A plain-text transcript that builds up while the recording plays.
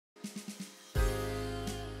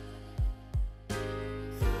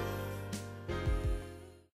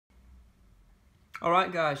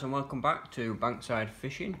Alright guys, and welcome back to Bankside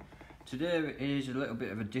Fishing. Today is a little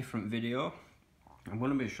bit of a different video. I'm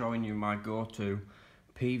going to be showing you my go-to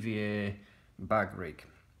PVA bag rig,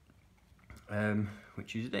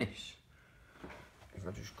 which is this. If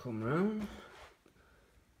I just come round,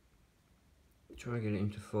 try and get it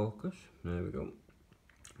into focus, there we go.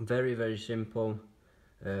 Very simple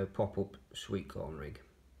pop-up sweet corn rig.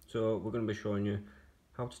 So we're going to be showing you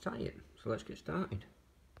how to tie it, so let's get started.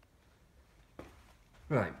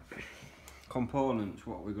 Right, components,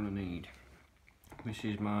 what we're going to need. This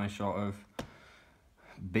is my sort of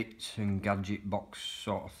bits and gadget box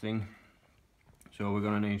sort of thing. So we're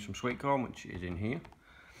going to need some sweet corn, which is in here.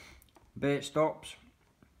 Bait stops,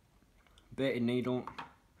 baited needle.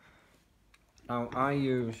 Now I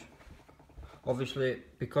use, obviously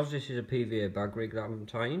because this is a PVA bag rig that I'm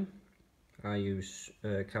tying, I use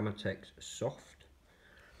Camotex Soft.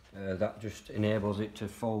 That just enables it to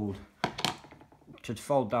fold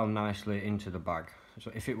down nicely into the bag.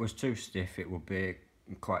 So if it was too stiff, it would be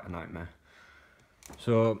quite a nightmare.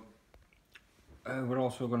 So we're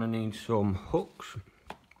also going to need some hooks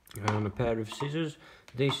and a pair of scissors.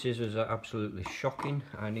 These scissors are absolutely shocking.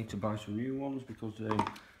 I need to buy some new ones because they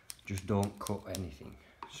just don't cut anything.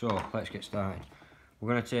 So let's get started.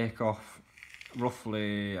 We're going to take off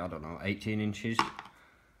roughly, I don't know, 18 inches.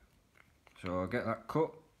 So I'll get that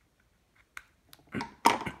cut.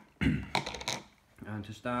 And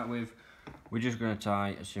to start with, we're just going to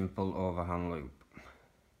tie a simple overhand loop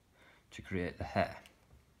to create the hair.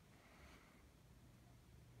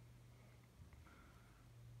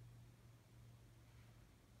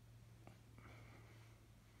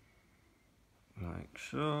 Like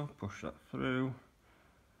so, push that through.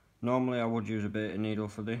 Normally I would use a baited needle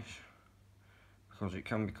for this because it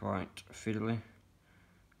can be quite fiddly.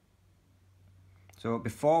 So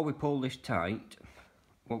before we pull this tight,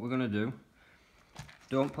 what we're going to do,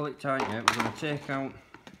 don't pull it tight yet, we're going to take out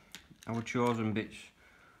our chosen bits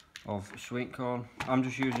of sweet corn. I'm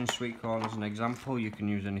just using sweet corn as an example, you can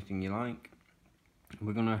use anything you like.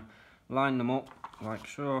 We're going to line them up like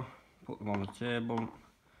so, put them on the table,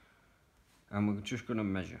 and we're just going to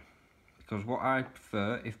measure. Because what I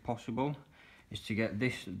prefer, if possible, is to get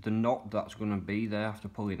the knot that's going to be there after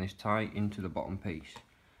pulling this tight into the bottom piece.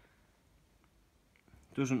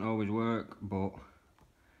 Doesn't always work, but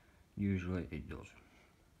usually it does.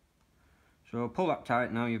 So pull that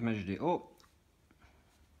tight now you've measured it up,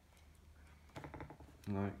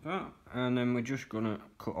 like that, and then we're just going to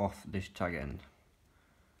cut off this tag end,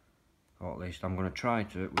 or at least I'm going to try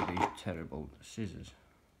to with these terrible scissors.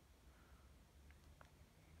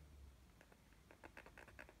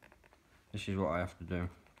 This is what I have to do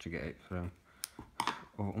to get it through.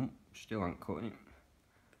 Oh, still ain't cutting it.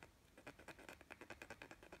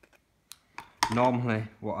 Normally,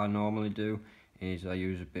 what I normally do is I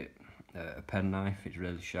use a pen knife. It's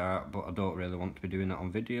really sharp, but I don't really want to be doing that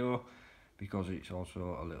on video because it's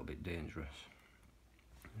also a little bit dangerous.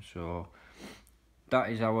 So that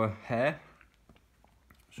is our hair.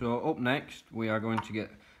 So up next we are going to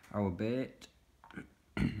get our bait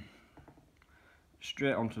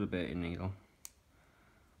straight onto the baiting needle,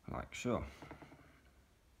 like so.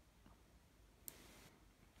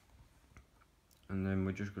 And then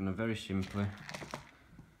we're just going to very simply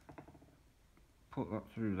put that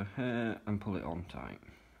through the hair and pull it on tight.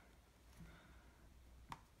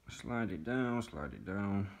 Slide it down, slide it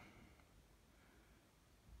down.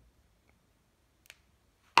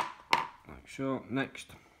 Like so. Next,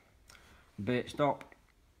 bait stop.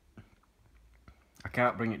 I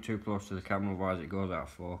can't bring it too close to the camera, otherwise it goes out of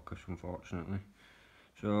focus, unfortunately.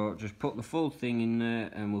 So just put the full thing in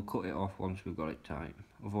there and we'll cut it off once we've got it tight.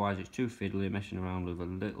 Otherwise it's too fiddly messing around with a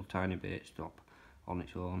little tiny bait stop on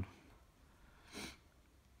its own.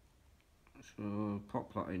 So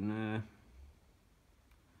pop that in there,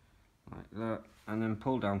 like that, and then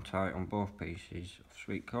pull down tight on both pieces of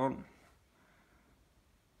sweet corn.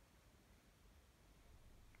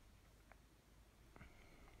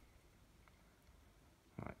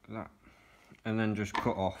 Like that. And then just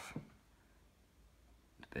cut off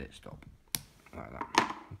the bait stop, like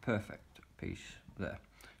that. Perfect piece there.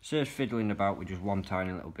 Saves fiddling about with just one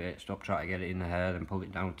tiny little bait stop, try to get it in the hair, then pull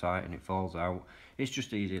it down tight and it falls out. It's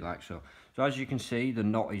just easy like so. So as you can see, the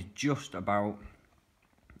knot is just about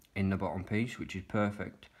in the bottom piece, which is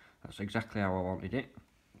perfect. That's exactly how I wanted it.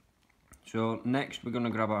 So next we're going to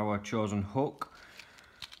grab our chosen hook.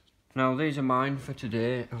 Now these are mine for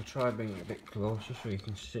today. I'll try bringing it a bit closer so you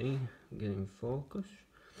can see, get in focus.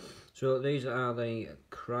 So these are the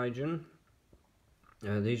Krygen.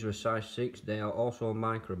 These are a size 6. They are also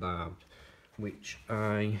micro barbed, which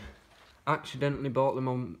I accidentally bought them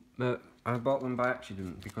on I bought them by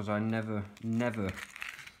accident because I never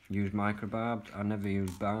use microbarbed. I never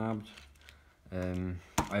use barbed.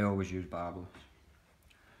 I always use barbless.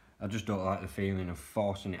 I just don't like the feeling of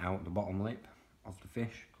forcing it out the bottom lip of the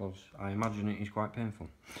fish, because I imagine it is quite painful.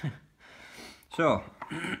 So,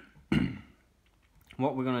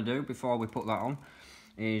 what we're going to do before we put that on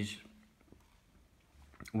is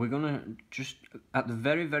we're going to just, at the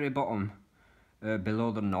very bottom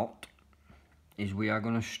below the knot, is we are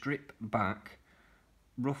going to strip back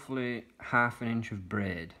roughly ½ inch of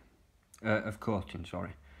braid, of coating,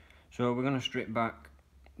 sorry. So we're going to strip back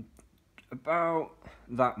about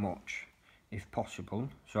that much if possible.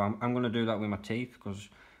 So I'm going to do that with my teeth because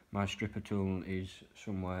my stripper tool is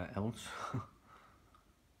somewhere else.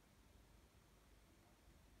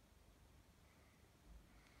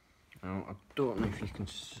 Now, I don't know if you can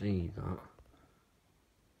see that.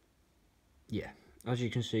 Yeah, as you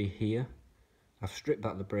can see here, I've stripped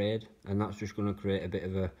back the braid, and that's just going to create a bit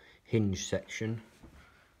of a hinge section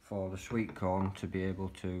for the sweet corn to be able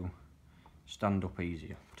to stand up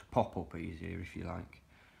easier, to pop up easier if you like.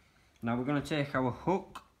 Now we're going to take our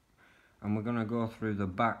hook and we're going to go through the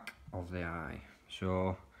back of the eye.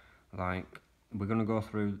 So like we're going to go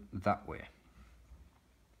through that way.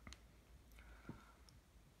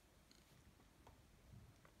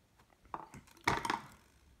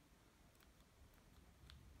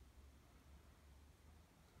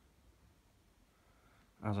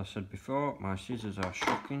 As I said before, my scissors are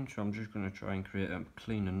shocking, so I'm just going to try and create a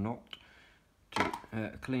cleaner knot,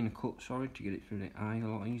 a cleaner cut, sorry, to get it through the eye a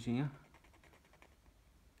lot easier.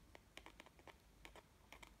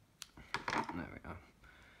 There we are.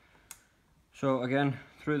 So again,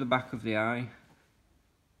 through the back of the eye,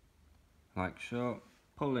 like so,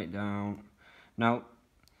 pull it down. Now,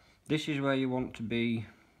 this is where you want to be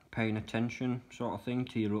paying attention, sort of thing,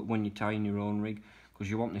 to your, when you're tying your own rig, because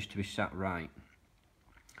you want this to be sat right.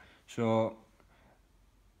 So,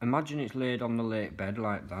 imagine it's laid on the lake bed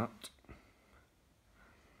like that,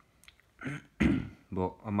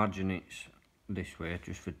 but imagine it's this way,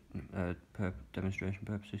 just for demonstration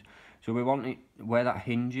purposes. So we want it, where that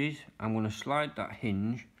hinge is, I'm going to slide that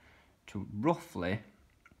hinge to roughly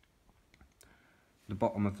the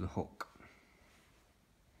bottom of the hook.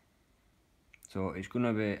 So it's going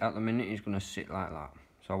to be, at the minute, it's going to sit like that.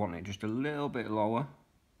 So I want it just a little bit lower.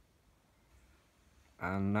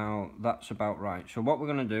 And now that's about right. So what we're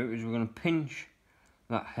going to do is we're going to pinch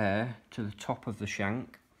that hair to the top of the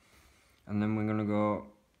shank, and then we're going to go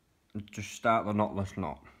just start the knotless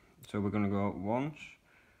knot. So we're going to go 1,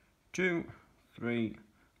 2, 3,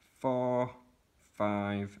 4,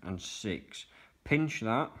 5 and 6. Pinch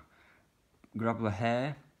that, grab the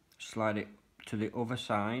hair, slide it to the other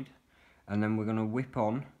side, and then we're going to whip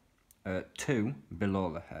on 2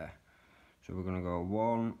 below the hair. So we're going to go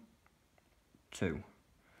 1, 2.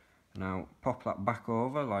 Now pop that back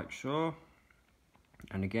over like so,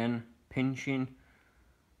 and again pinching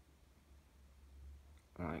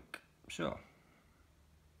like so,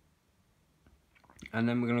 and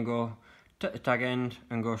then we're going to go take the tag end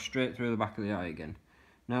and go straight through the back of the eye again.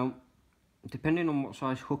 Now, depending on what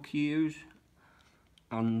size hook you use,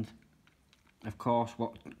 and of course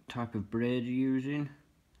what type of braid you're using,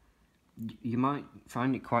 you might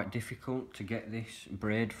find it quite difficult to get this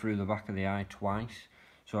braid through the back of the eye twice.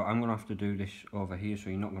 So I'm going to have to do this over here, so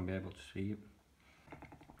you're not going to be able to see it.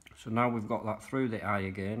 So now we've got that through the eye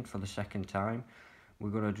again for the second time.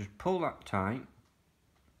 We're going to just pull that tight,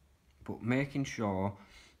 but making sure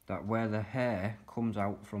that where the hair comes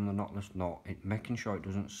out from the knotless knot, making sure it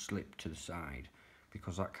doesn't slip to the side,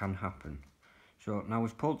 because that can happen. So now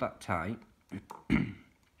we've pulled that tight.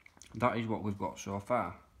 That is what we've got so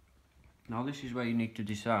far. Now this is where you need to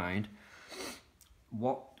decide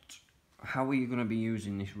how are you going to be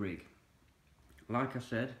using this rig. Like I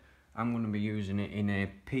said, I'm going to be using it in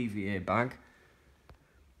a PVA bag.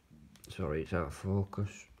 Sorry, it's out of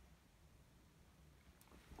focus.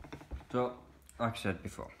 So, like I said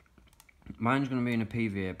before, mine's going to be in a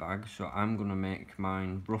PVA bag, so I'm going to make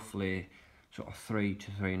mine roughly sort of 3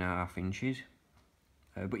 to 3.5 inches.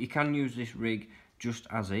 But you can use this rig just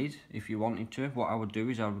as is if you wanted to. What I would do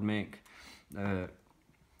is I would make the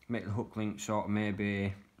hook link sort of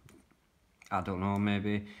maybe, I don't know,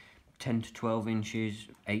 maybe 10 to 12 inches,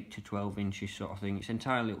 8 to 12 inches sort of thing. It's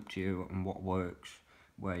entirely up to you and what works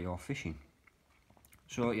where you're fishing.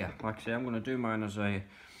 So yeah, like I say, I'm going to do mine as a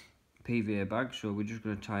PVA bag. So we're just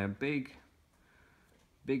going to tie a big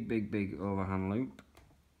overhand loop.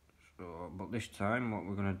 So, but this time what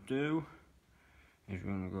we're going to do is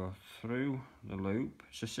we're going to go through the loop.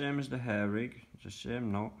 It's the same as the hair rig, it's the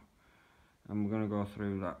same knot, and we're going to go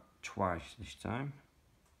through that twice this time.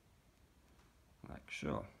 like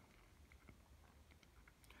so.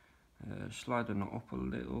 Slide the knot up a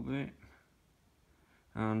little bit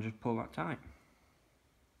and just pull that tight.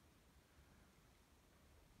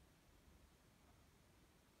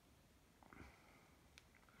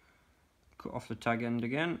 Cut off the tag end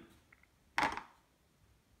again.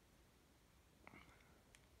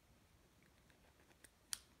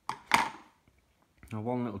 Now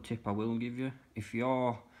one little tip I will give you, if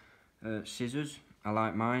your scissors are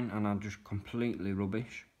like mine and are just completely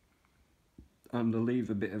rubbish and they leave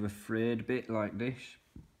a bit of a frayed bit like this,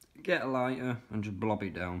 get a lighter and just blob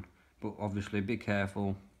it down, but obviously be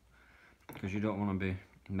careful because you don't want to be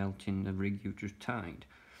melting the rig you've just tied.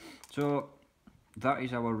 So that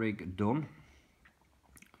is our rig done.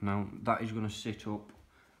 Now that is going to sit up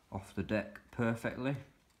off the deck perfectly,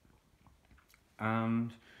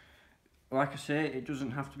 and like I say, it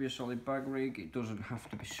doesn't have to be a solid bag rig, it doesn't have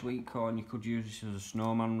to be sweet corn. You could use this as a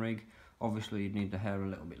snowman rig. Obviously you'd need the hair a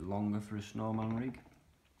little bit longer for a snowman rig,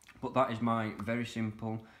 but that is my very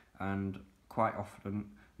simple and quite often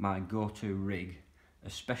my go-to rig,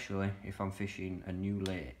 especially if I'm fishing a new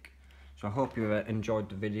lake. So I hope you enjoyed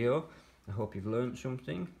the video, I hope you've learned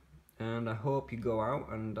something, and I hope you go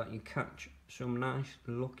out and that you catch some nice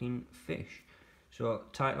looking fish. So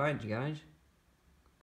tight lines guys.